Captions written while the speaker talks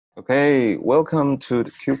Okay, welcome to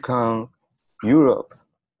the KubeCon Europe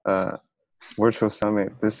virtual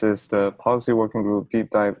summit. This is the Policy Working Group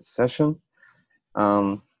deep dive session.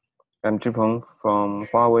 I'm Zhipeng from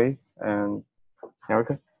Huawei, and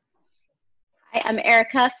Erica. Hi, I'm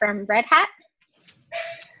Erica from Red Hat.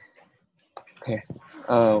 Okay,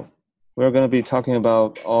 we're going to be talking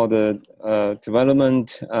about all the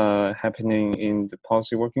development happening in the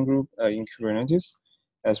Policy Working Group in Kubernetes,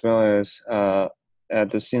 as well as at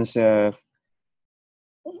the CNCF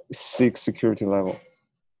 6 security level.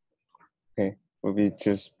 Okay, we'll be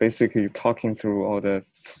just basically talking through all the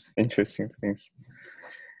interesting things.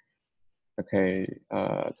 Okay,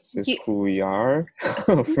 this is who we are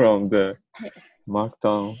from the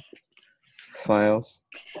Markdown files.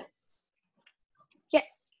 Yeah.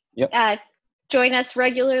 Yep. Join us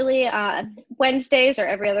regularly Wednesdays or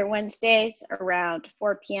every other Wednesdays around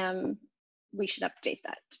 4 p.m. We should update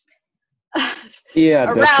that. Yeah,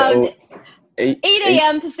 around 8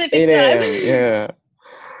 a.m. Pacific 8 time. Yeah.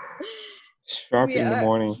 Sharp in the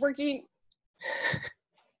morning. Working.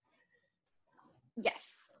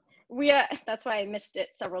 Yes. That's why I missed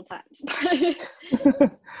it several times.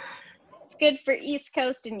 It's good for East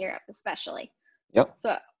Coast and Europe, especially. Yep.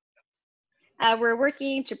 So we're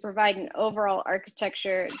working to provide an overall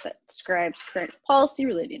architecture that describes current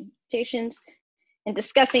policy-related implementations and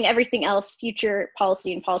discussing everything else, future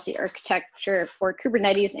policy and policy architecture for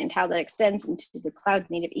Kubernetes and how that extends into the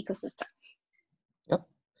cloud-native ecosystem. Yep.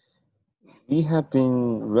 We have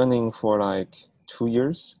been running for like 2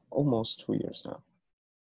 years, almost 2 years now.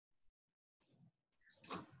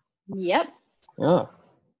 Yep. Yeah.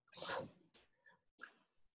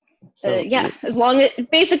 So, yeah, as long as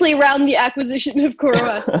basically around the acquisition of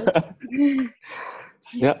CoreOS.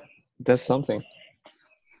 Yeah, that's something.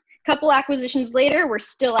 Couple acquisitions later, we're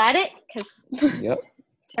still at it because yep.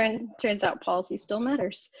 turns out policy still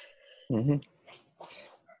matters. Mm-hmm.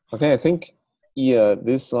 Okay, I think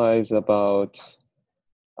this slide is about.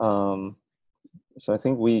 So I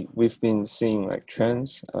think we've been seeing like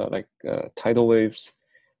trends, like tidal waves.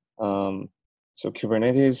 So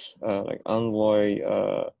Kubernetes, like Envoy,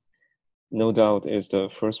 no doubt is the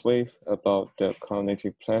first wave about the cloud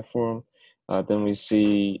native platform. Then we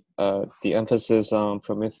see the emphasis on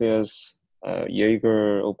Prometheus,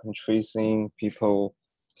 Jaeger, open tracing. People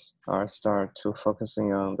are start to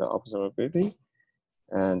focusing on the observability.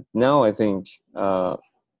 And now I think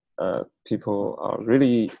people are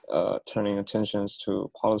really turning attentions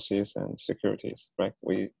to policies and securities, right?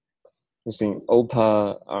 We're seeing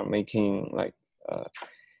OPA are making like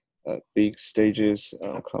big stages,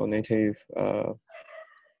 cloud native,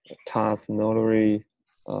 TAF, Notary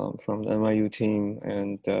from the NYU team,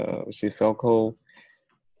 and we see Falco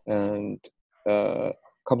and a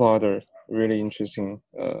couple other really interesting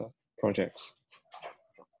projects.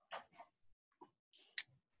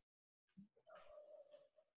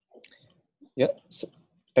 Yeah, so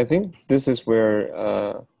I think this is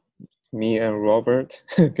where me and Robert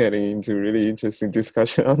getting into really interesting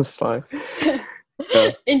discussion on the slide.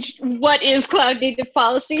 What is cloud native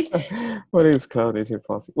policy? What is cloud native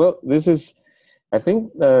policy? Well, this is, I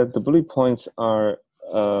think the bullet points are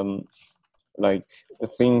like the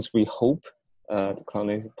things we hope the cloud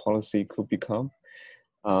native policy could become.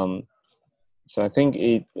 So I think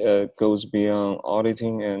it goes beyond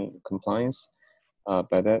auditing and compliance.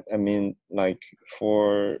 By that, I mean, like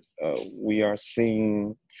for, we are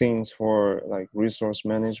seeing things for like resource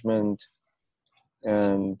management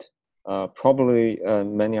and probably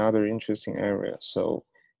many other interesting areas. So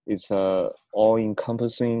it's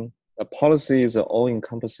all-encompassing, a policy is an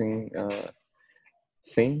all-encompassing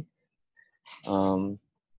thing.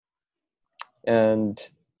 And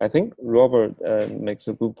I think Robert makes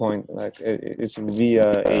a good point, like it's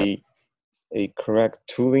via a correct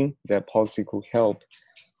tooling that policy could help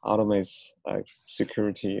automate like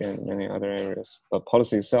security and many other areas. But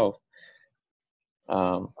policy itself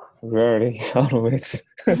rarely automates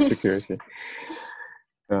security.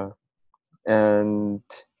 And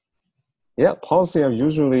yeah, policy are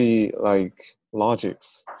usually like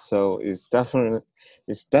logics, so it's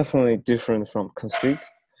definitely different from config.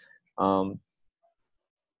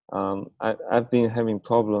 I've been having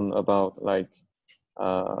problem about like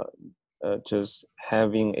just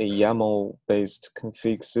having a YAML-based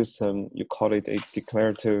config system. You call it a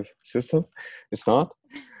declarative system. It's not.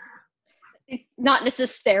 Not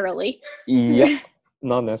necessarily. Yeah,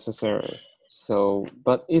 not necessarily. So,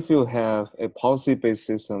 but if you have a policy-based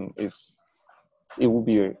system, it will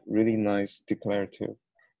be a really nice declarative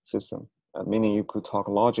system. Meaning you could talk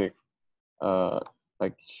logic,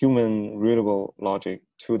 like human readable logic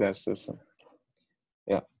to that system.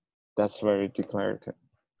 Yeah, that's very declarative.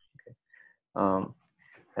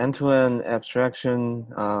 End-to-end abstraction,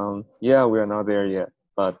 yeah, we are not there yet,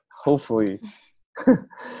 but hopefully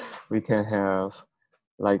we can have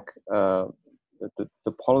like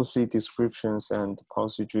the policy descriptions and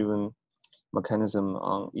policy-driven mechanism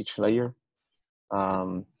on each layer.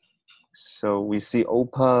 So we see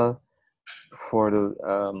OPA for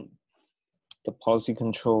the policy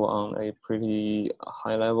control on a pretty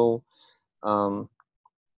high level. I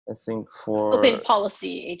think for open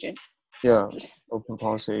policy agent. Yeah, open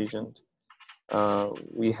policy agent.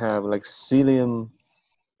 We have like Cilium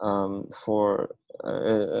for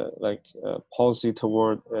policy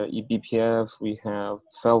toward eBPF. We have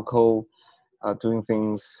Falco doing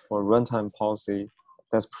things for runtime policy.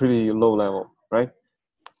 That's pretty low level, right?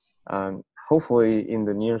 And hopefully in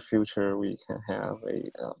the near future, we can have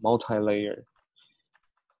a multi-layer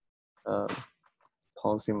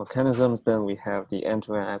policy mechanisms. Then we have the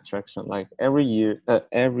end-to-end abstraction. Like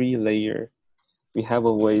every layer, we have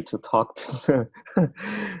a way to talk to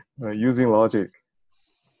the using logic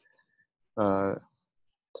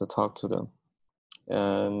to talk to them,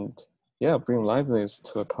 and yeah, bring liveness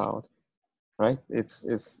to a cloud, right?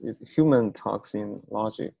 It's human talks in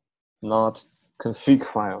logic, not config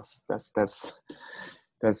files. That's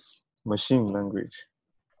machine language.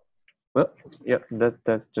 Well, yeah,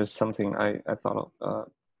 that's just something I thought of.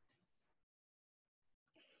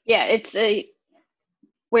 Yeah, it's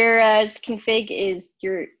whereas config is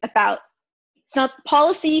it's not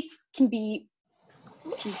policy can be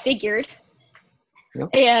configured. Yep.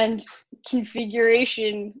 And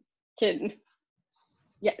configuration can,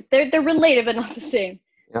 yeah, they're related but not the same.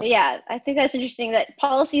 Yep. Yeah, I think that's interesting that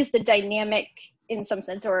policy is the dynamic in some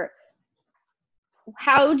sense, or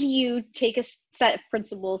how do you take a set of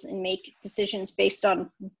principles and make decisions based on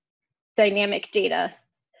dynamic data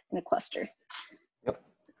in a cluster? Yep.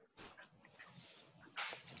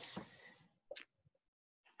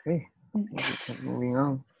 Okay, moving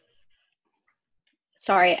on.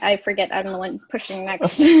 Sorry, I forget I'm the one pushing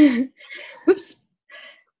next. Oops.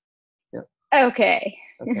 Yep. Okay.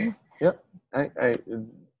 Okay. Yep.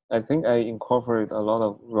 I think I incorporate a lot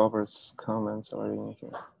of Robert's comments already in here.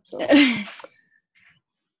 So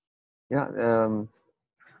yeah.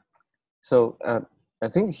 So I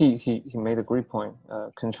think he made a great point.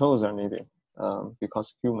 Controls are needed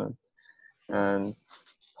because human, and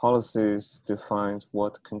policies defines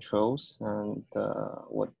what controls and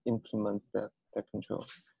what implement that control.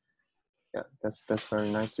 Yeah, that's very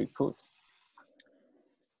nicely put.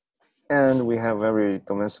 And we have very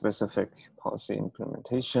domain-specific policy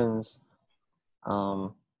implementations,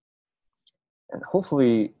 and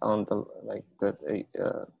hopefully on the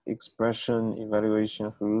expression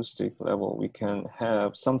evaluation heuristic level, we can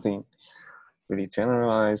have something really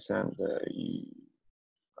generalized, and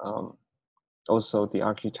also the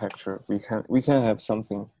architecture. We can have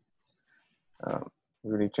something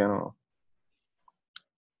really general.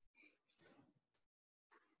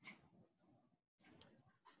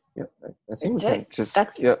 Yeah, I think we can just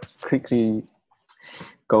quickly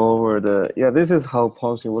go over this is how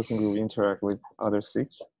policy working group interact with other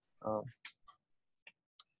SIGs.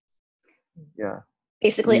 Yeah.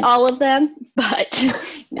 Basically all of them, but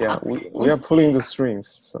no. Yeah, we are pulling the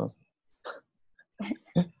strings, so.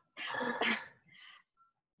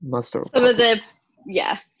 Master some of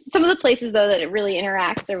the places though that it really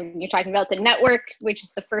interacts are when you're talking about the network, which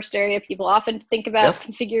is the first area people often think about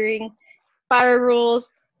configuring fire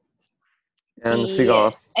rules. And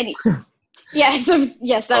SIGAuth. Yes,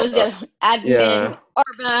 that was the other one. Admin,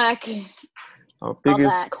 RBAC. Our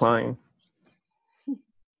biggest client.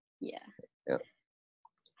 Yeah. Yep.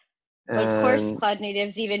 But of course, Cloud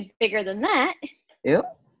Native's even bigger than that.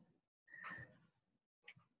 Yep.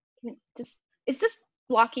 Is this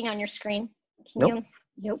blocking on your screen? Nope.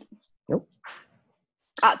 Nope.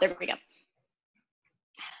 Ah, there we go.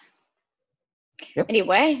 Yep.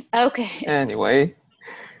 Anyway, okay. Anyway,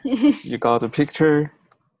 you got the picture.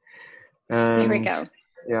 And there we go.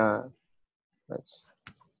 Yeah. Let's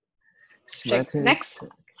check next.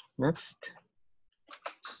 Next.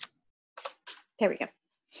 There we go.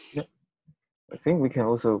 Yep. I think we can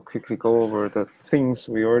also quickly go over the things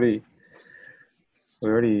we already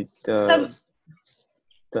done.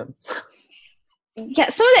 Yeah,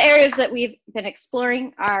 some of the areas that we've been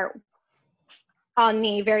exploring are on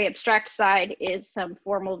the very abstract side is some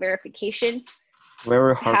formal verification.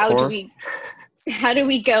 Very hardcore. How do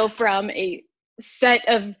we go from a set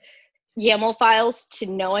of YAML files to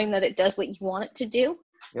knowing that it does what you want it to do?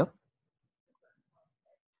 Yep.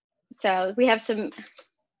 So we have some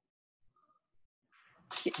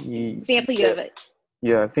example. You have it.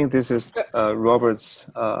 Yeah, I think this is Robert's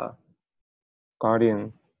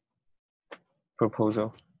Guardian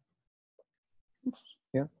proposal.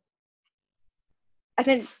 Yeah. I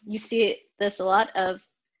think you see this a lot of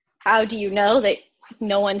how do you know that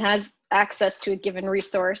no one has access to a given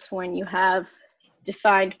resource when you have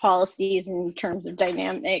defined policies in terms of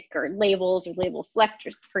dynamic or labels or label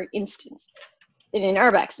selectors, for instance, in an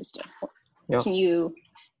RBAC system. Yeah. Can you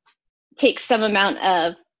take some amount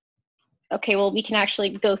of, okay, well, we can actually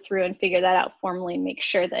go through and figure that out formally and make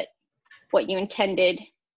sure that what you intended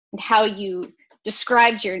and how you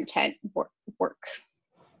described your intent work.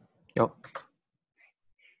 Yep.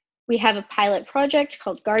 We have a pilot project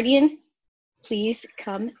called Guardian. Please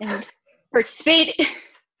come and participate.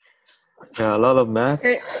 Yeah, a lot of math.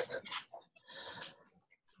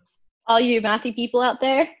 All you mathy people out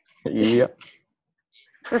there. Yeah.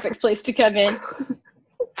 Perfect place to come in.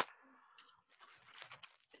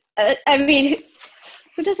 I mean,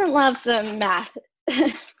 who doesn't love some math?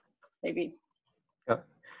 Maybe. Yeah.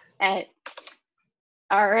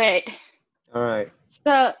 All right. All right.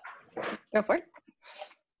 So, go for it.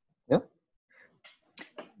 Yeah.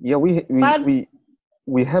 Yeah,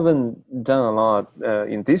 we haven't done a lot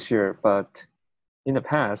in this year, but in the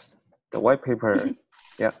past, the white paper,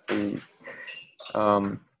 yeah, the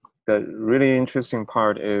really interesting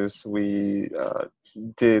part is we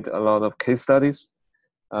did a lot of case studies,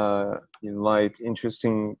 invite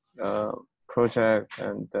interesting project,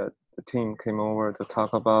 and the team came over to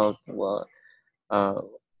talk about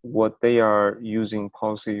what they are using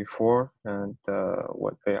policy for and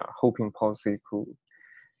what they are hoping policy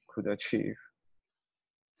could achieve.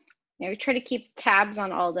 Yeah, we try to keep tabs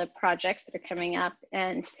on all the projects that are coming up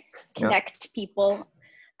and connect people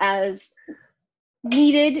as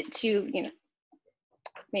needed to,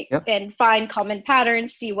 make and find common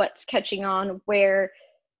patterns, see what's catching on, where,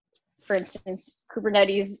 for instance,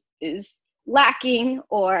 Kubernetes is lacking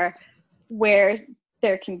or where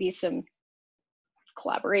there can be some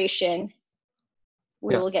collaboration.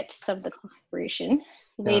 We will get to some of the collaboration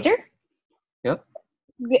later. Yeah.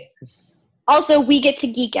 Also, we get to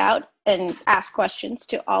geek out and ask questions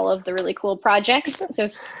to all of the really cool projects. So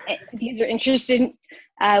if these are interested,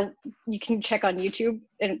 you can check on YouTube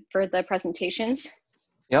and for the presentations.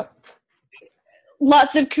 Yep.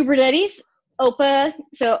 Lots of Kubernetes, OPA,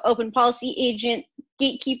 so Open Policy Agent,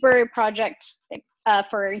 Gatekeeper project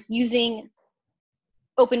for using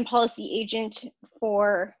Open Policy Agent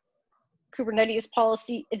for Kubernetes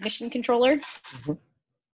Policy Admission Controller. Mm-hmm.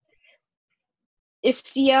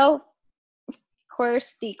 Istio, of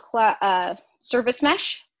course, the service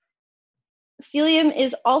mesh. Cilium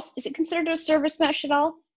is it considered a service mesh at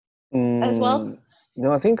all as well?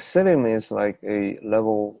 No, I think Cilium is like a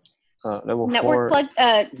level network 4. Plug.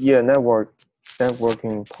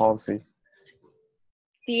 Networking policy.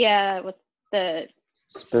 With the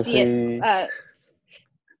Spiffy.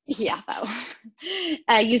 Yeah, that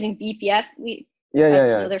one. Using BPF.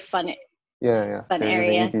 That's another fun. Fun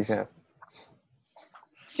area. BPF.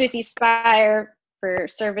 Spiffy Spire for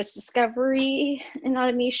service discovery and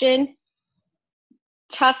automation.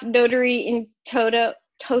 Tough Notary in Toto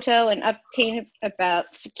and Optane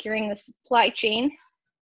about securing the supply chain.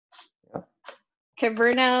 Yeah.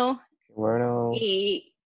 Caverno.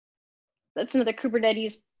 That's another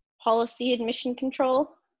Kubernetes policy admission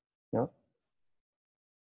control. Yeah.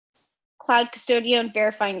 Cloud Custodian,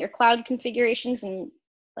 verifying your cloud configurations and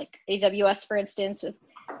like AWS, for instance, with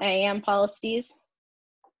IAM policies.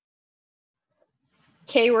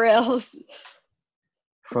 K-Rails.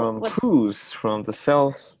 From Cruise, from the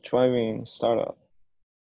self-driving startup.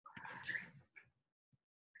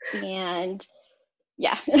 And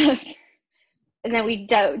and then we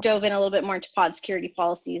dove in a little bit more into pod security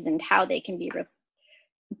policies and how they can be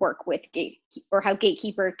work with how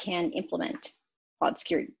Gatekeeper can implement pod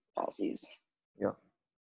security policies. Yeah.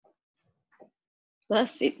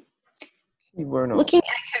 Let's see. Looking at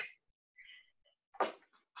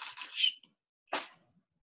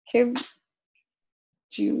do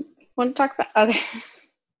you want to talk about? Okay.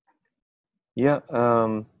 Yeah.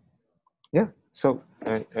 So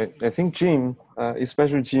I think Jim,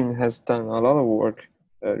 especially Jim, has done a lot of work,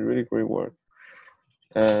 really great work,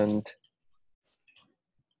 and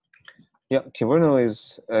Caverno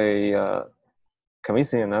is can we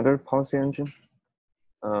say another policy engine,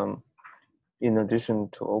 in addition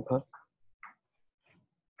to OPA?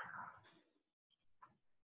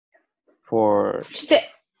 For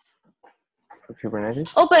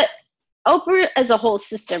Kubernetes? OPA as a whole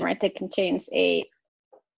system, right, that contains a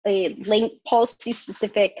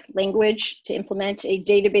policy-specific language to implement, a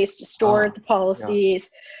database to store the policies,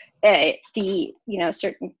 the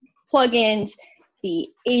certain plugins, the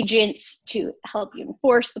agents to help you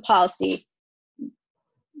enforce the policy.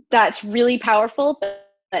 that's really powerful,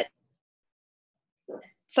 but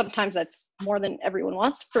sometimes that's more than everyone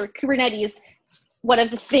wants. For Kubernetes, one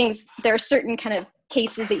of the things, there are certain kind of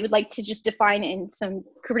cases that you would like to just define in some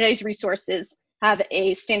Kubernetes resources, have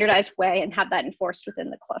a standardized way and have that enforced within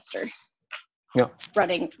the cluster. Yeah.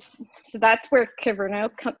 Running. So that's where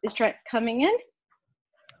Kubernetes is coming in,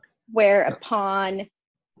 where upon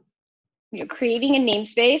creating a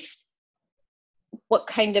namespace, what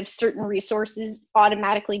kind of certain resources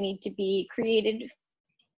automatically need to be created.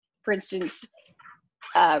 For instance,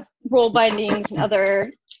 role bindings and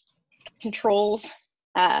other controls,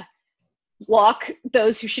 block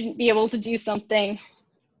those who shouldn't be able to do something,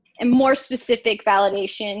 and more specific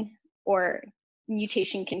validation or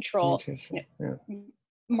mutation control,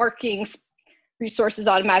 marking resources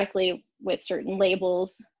automatically with certain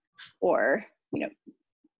labels, or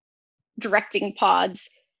directing pods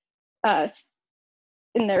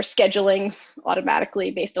in their scheduling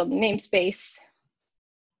automatically based on the namespace,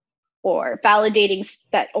 or validating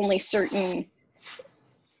that only certain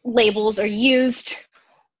labels are used,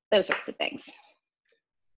 those sorts of things.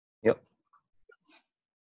 Yep.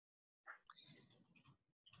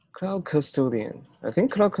 Cloud Custodian. I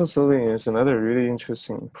think Cloud Custodian is another really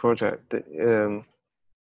interesting project.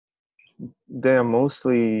 They are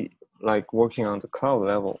mostly like working on the cloud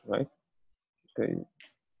level, right?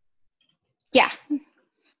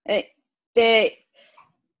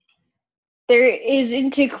 There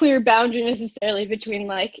isn't a clear boundary necessarily between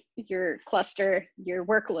like your cluster, your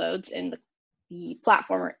workloads, and the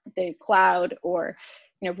platform, or the cloud, or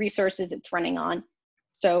resources it's running on.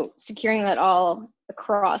 So securing that all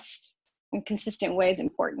across in consistent way is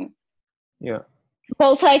important. Yeah.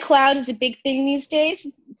 Multi-cloud is a big thing these days,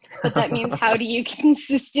 but that means how do you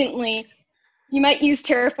consistently, you might use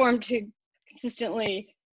Terraform to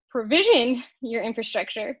consistently provision your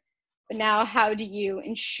infrastructure, but now how do you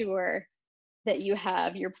ensure that you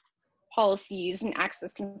have your policies and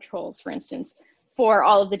access controls, for instance, for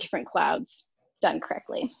all of the different clouds done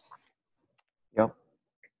correctly? Yep.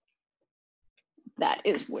 That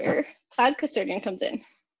is where Cloud Custodian comes in.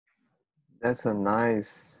 That's a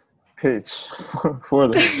nice pitch for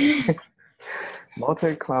the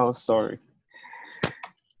multi-cloud story.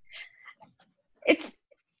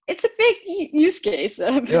 It's a big use case.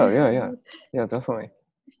 Yeah, definitely.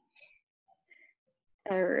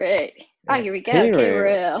 All right. Yeah. Oh, here we go.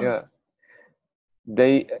 K-Rail.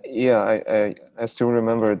 Yeah. I still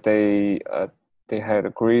remember they had a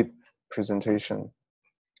great presentation.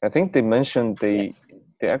 I think they mentioned they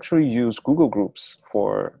actually use Google Groups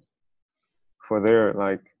for their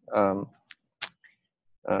like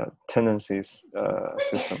tendencies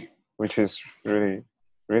system, which is really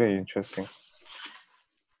interesting.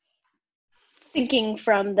 Thinking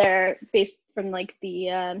from like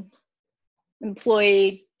the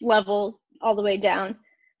employee level all the way down.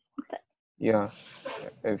 Yeah,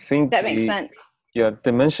 I think that makes sense. Yeah,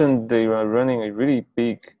 they mentioned they are running a really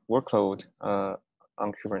big workload on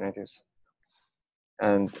Kubernetes,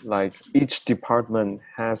 and like each department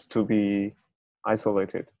has to be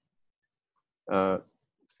isolated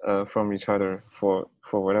from each other for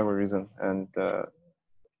whatever reason, and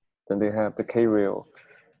then they have the K-Rail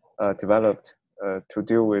developed to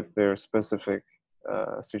deal with their specific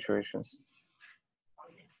situations.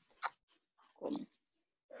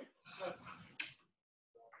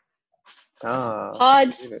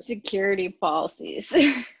 Pod security policies.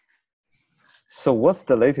 So what's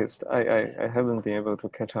the latest? I haven't been able to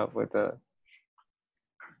catch up with the.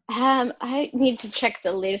 I need to check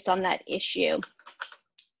the latest on that issue.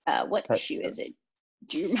 What issue is it?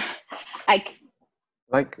 Do you?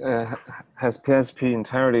 Has PSP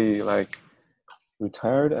entirely like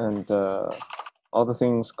retired and all the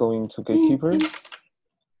things going to Gatekeeper?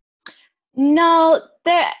 No,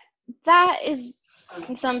 that is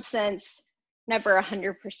in some sense never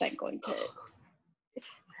 100% going to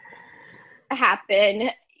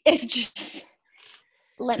happen. It just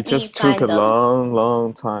took a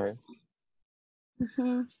long time.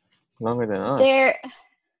 Mm-hmm. Longer than us.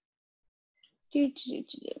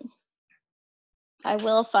 I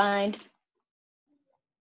will find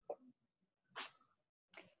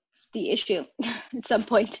the issue at some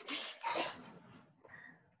point.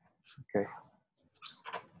 Okay.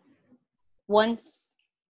 Once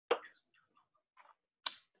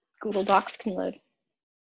Google Docs can load.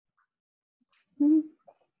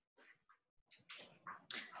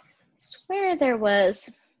 Swear there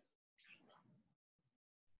was.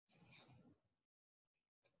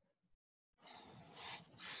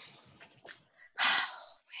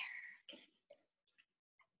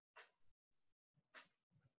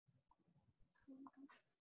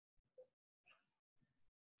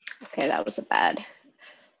 Okay, that was a bad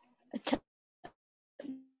attempt.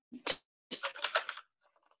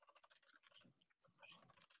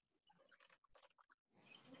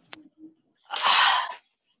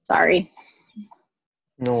 Sorry.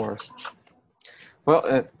 No worries.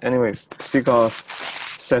 Well, anyways,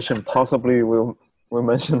 SIGAUTH session possibly will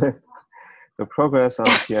mention the progress on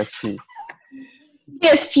PSP.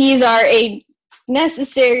 PSPs are a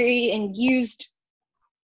necessary and used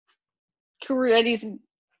Kubernetes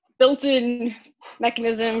built-in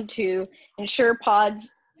mechanism to ensure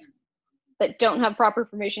pods that don't have proper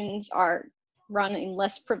permissions are run in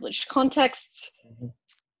less privileged contexts.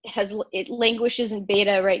 It languishes in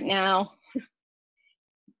beta right now.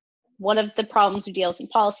 One of the problems we deal with in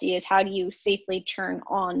policy is how do you safely turn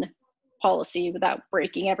on policy without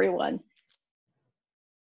breaking everyone?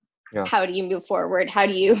 Yeah. How do you move forward? How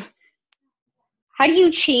do you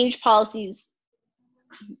change policies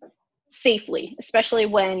safely, especially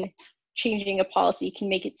when changing a policy can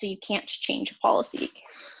make it so you can't change a policy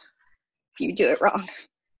if you do it wrong.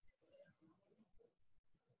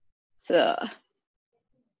 So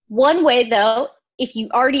one way though, if you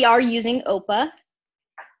already are using OPA,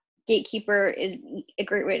 Gatekeeper is a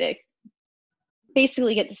great way to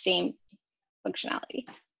basically get the same functionality.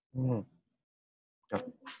 Mm-hmm. Yeah.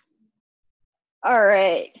 All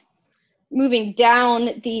right, moving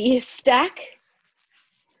down the stack.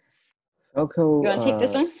 Falco, You want to take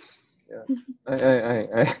this one?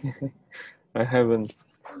 Yeah, I haven't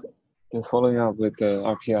been following up with the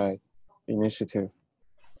RPI initiative.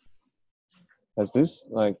 Has this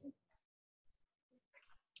like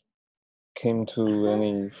came to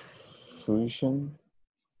any fruition?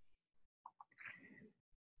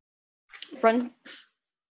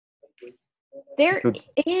 There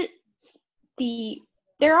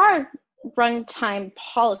are runtime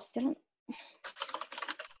policies.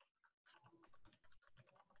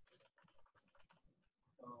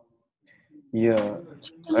 Yeah,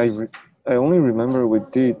 I only remember we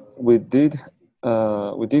did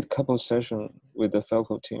couple session with the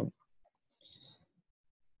Falco team,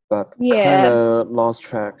 but kind of lost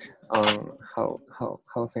track on how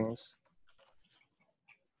things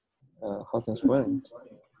went.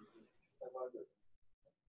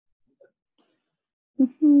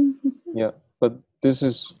 Yeah, but this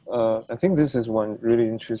is I think this is one really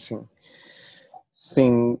interesting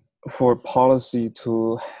thing for policy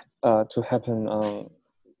to happen on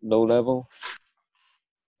low level,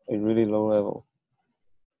 a really low level.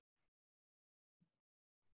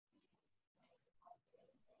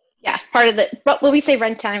 Yeah, part of but when we say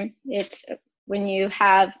runtime, it's when you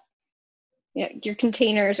have your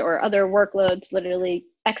containers or other workloads literally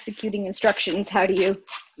executing instructions. How do you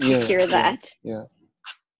secure that? Yeah.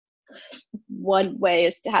 One way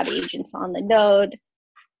is to have agents on the node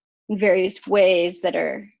in various ways that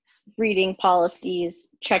are reading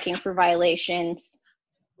policies, checking for violations,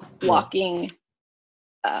 blocking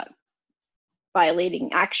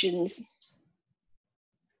violating actions.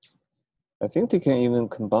 I think they can even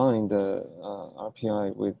combine the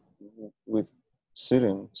RPI with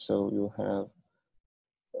Cilium, so you have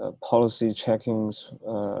policy checkings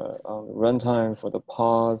on the runtime for the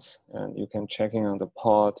pods, and you can checking on the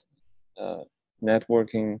pod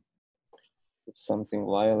networking if something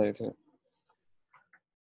violated.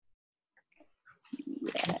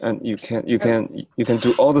 Yeah. And you can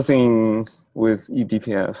do all the thing with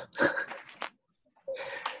eBPF.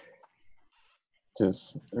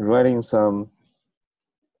 Just writing some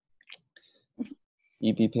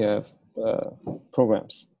eBPF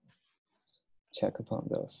programs. Check upon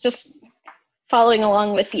those. Just following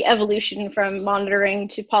along with the evolution from monitoring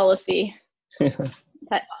to policy. That's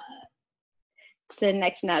the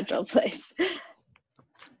next natural place.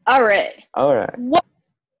 All right.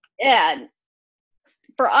 And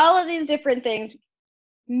for all of these different things,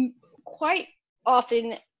 quite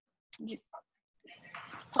often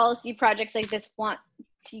policy projects like this want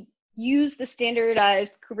to use the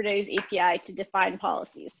standardized Kubernetes API to define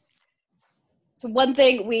policies. So one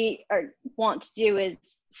thing we want to do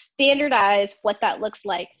is standardize what that looks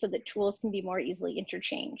like so that tools can be more easily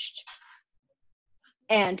interchanged.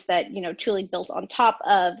 And that, tooling built on top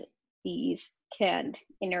of these can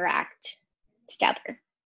interact together.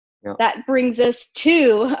 Yeah. That brings us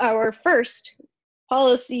to our first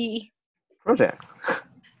policy project.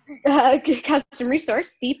 Custom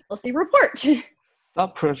resource, the policy report.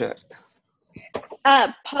 Sub-project.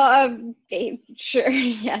 Sure,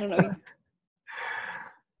 yeah, I don't know.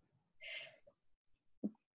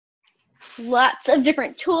 Lots of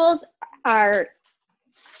different tools are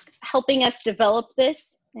helping us develop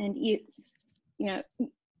this, and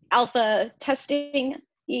alpha testing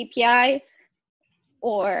the API.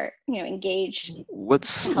 or engaged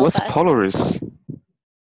What's to help us. Polaris?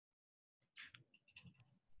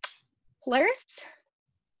 Polaris?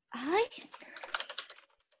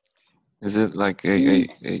 Is it like a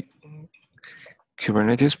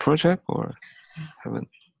Kubernetes project or haven't?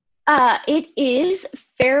 It is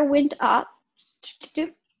Fairwind Ops.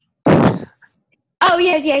 Oh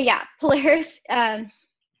yeah. Polaris.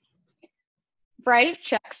 Variety of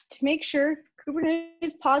checks to make sure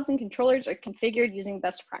Kubernetes pods and controllers are configured using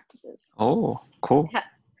best practices. Oh, cool. It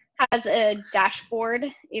has a dashboard,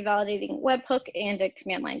 a validating webhook, and a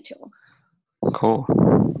command line tool. Cool.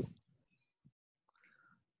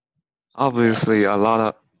 Obviously, a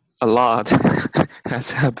lot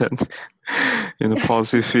has happened in the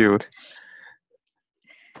policy field.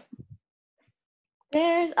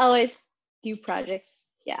 There's always few projects.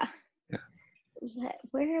 Yeah.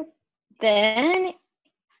 Where then?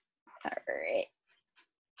 All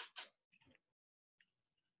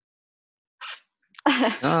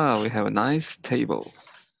right. We have a nice table.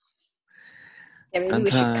 Yeah, maybe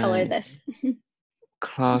we should color this.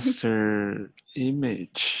 Cluster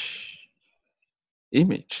image. Where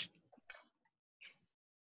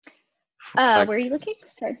are you looking?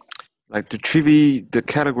 Sorry. Like the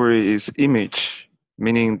category is image,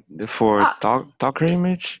 meaning for Docker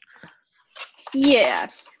image. Yeah.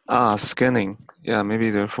 Scanning. Yeah,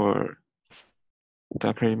 maybe they're for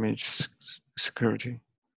Docker image security.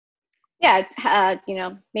 Yeah,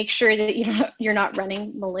 make sure that you're not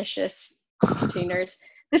running malicious containers.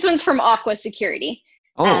 This one's from Aqua Security.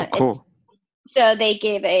 Oh, cool. So they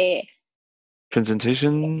gave a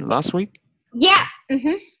presentation last week? Yeah.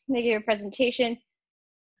 They gave a presentation.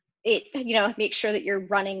 It, make sure that you're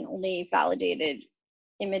running only validated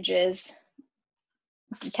images,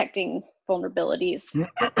 detecting vulnerabilities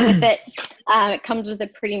with it. It comes with a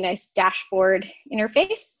pretty nice dashboard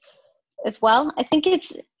interface as well. I think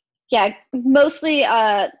it's, mostly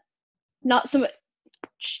not so much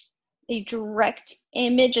a direct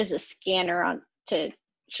image as a scanner on to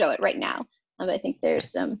show it right now. I think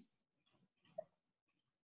there's some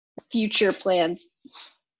future plans.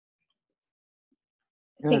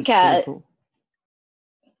 I think, cool.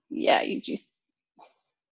 Yeah, you just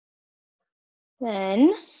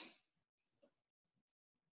then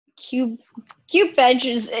Kubebench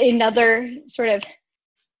is another sort of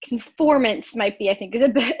conformance, might be, I think, is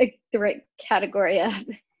the right category of.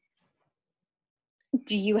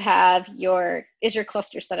 Do you have is your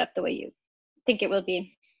cluster set up the way you think it will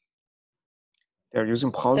be? They're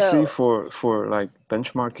using policy for like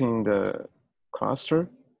benchmarking the cluster?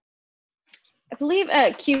 I believe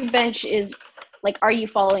Kubebench is like, are you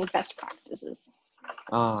following best practices?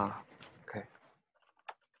 Okay.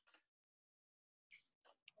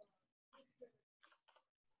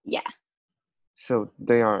 Yeah. So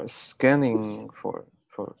they are scanning for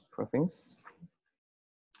things?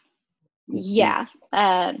 Yeah.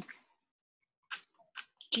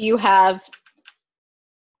 Do you have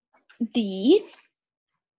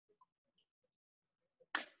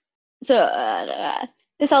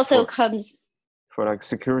this also comes for like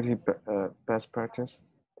security best practice,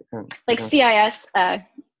 like CIS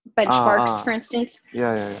benchmarks, for instance.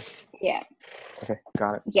 Yeah. Okay,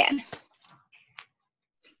 got it.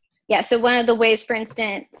 Yeah. So one of the ways, for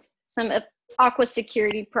instance, some of Aqua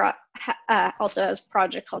Security also has a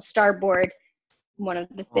project called Starboard. One of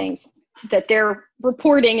the things that they're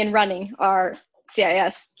reporting and running are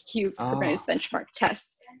CIS Kubernetes benchmark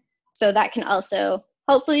tests. So that can also,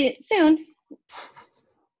 hopefully soon,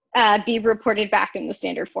 be reported back in the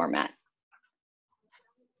standard format.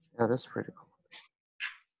 Yeah, that's pretty cool.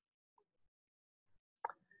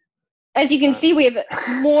 As you can see, we have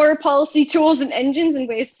more policy tools and engines and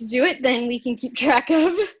ways to do it than we can keep track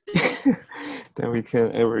of. Than we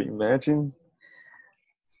can ever imagine.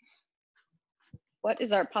 What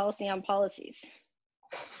is our policy on policies?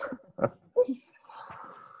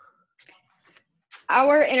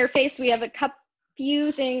 Our interface, we have a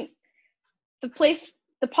few things.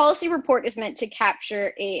 The policy report is meant to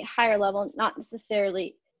capture a higher level, not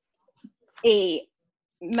necessarily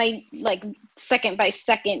like second by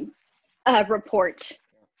second report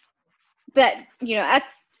that,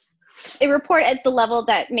 a report at the level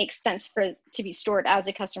that makes sense to be stored as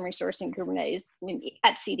a custom resource in Kubernetes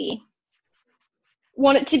at CD.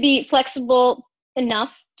 Want it to be flexible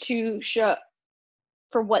enough to show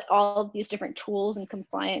for what all of these different tools and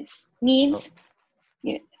compliance needs.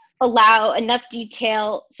 Allow enough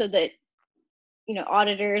detail so that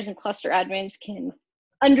auditors and cluster admins can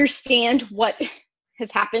understand what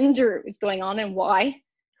has happened or is going on and why.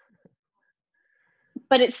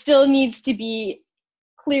 But it still needs to be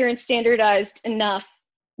clear and standardized enough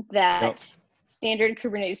that standard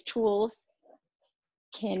Kubernetes tools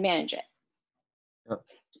can manage it.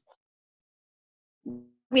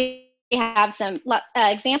 We have some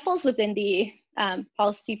examples within the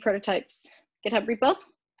policy prototypes GitHub repo.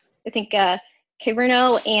 I think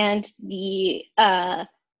Buelow and the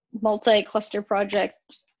multi-cluster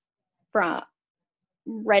project from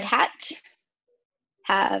Red Hat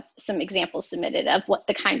have some examples submitted of what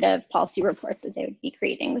the kind of policy reports that they would be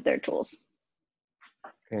creating with their tools.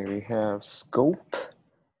 Okay, we have scope,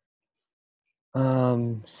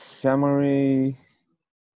 summary,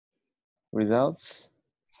 results.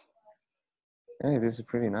 Hey, this is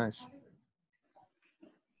pretty nice.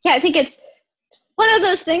 Yeah, I think it's one of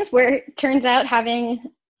those things where it turns out having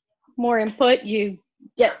more input, you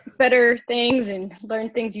get better things and learn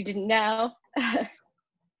things you didn't know. Oh,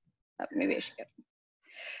 maybe I should go.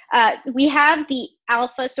 We have the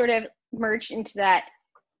alpha sort of merged into that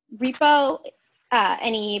repo.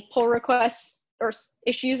 Any pull requests or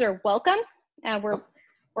issues are welcome. We're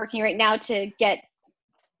working right now to get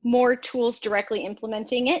more tools directly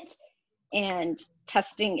implementing it and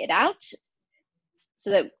testing it out so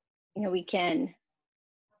that we can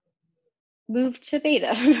move to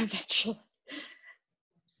beta eventually.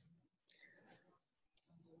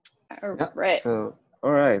 Yeah, right. So,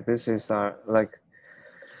 all right, this is our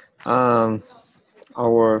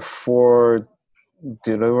our 4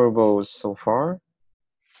 deliverables so far.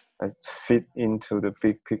 I fit into the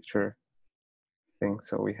big picture thing.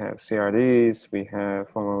 So we have CRDs, we have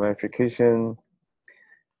formal verification,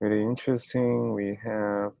 really interesting. We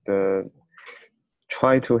have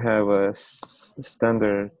try to have a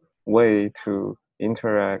standard way to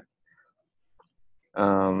interact,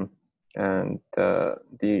 and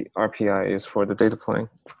the RPI is for the data plane.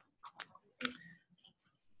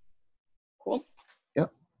 Cool.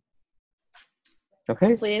 Yep.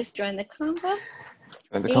 Okay. Please join the convo.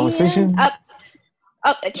 And the conversation.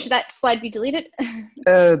 Should that slide be deleted?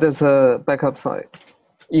 There's a backup slide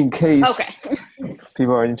in case okay.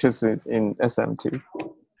 people are interested in SM2.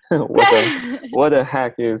 what the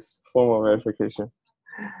heck is formal verification?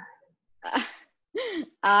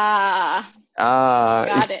 Got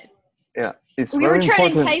it. Yeah, it's we very were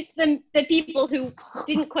trying important. to entice the people who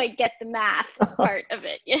didn't quite get the math part of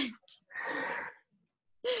it. Yeah.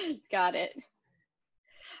 Got it.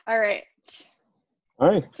 All right. All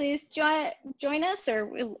right. Please join us, or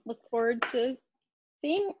we look forward to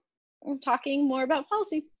seeing and talking more about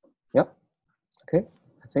policy. Yep. Okay.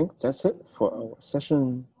 I think that's it for our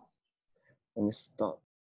session. Let me stop.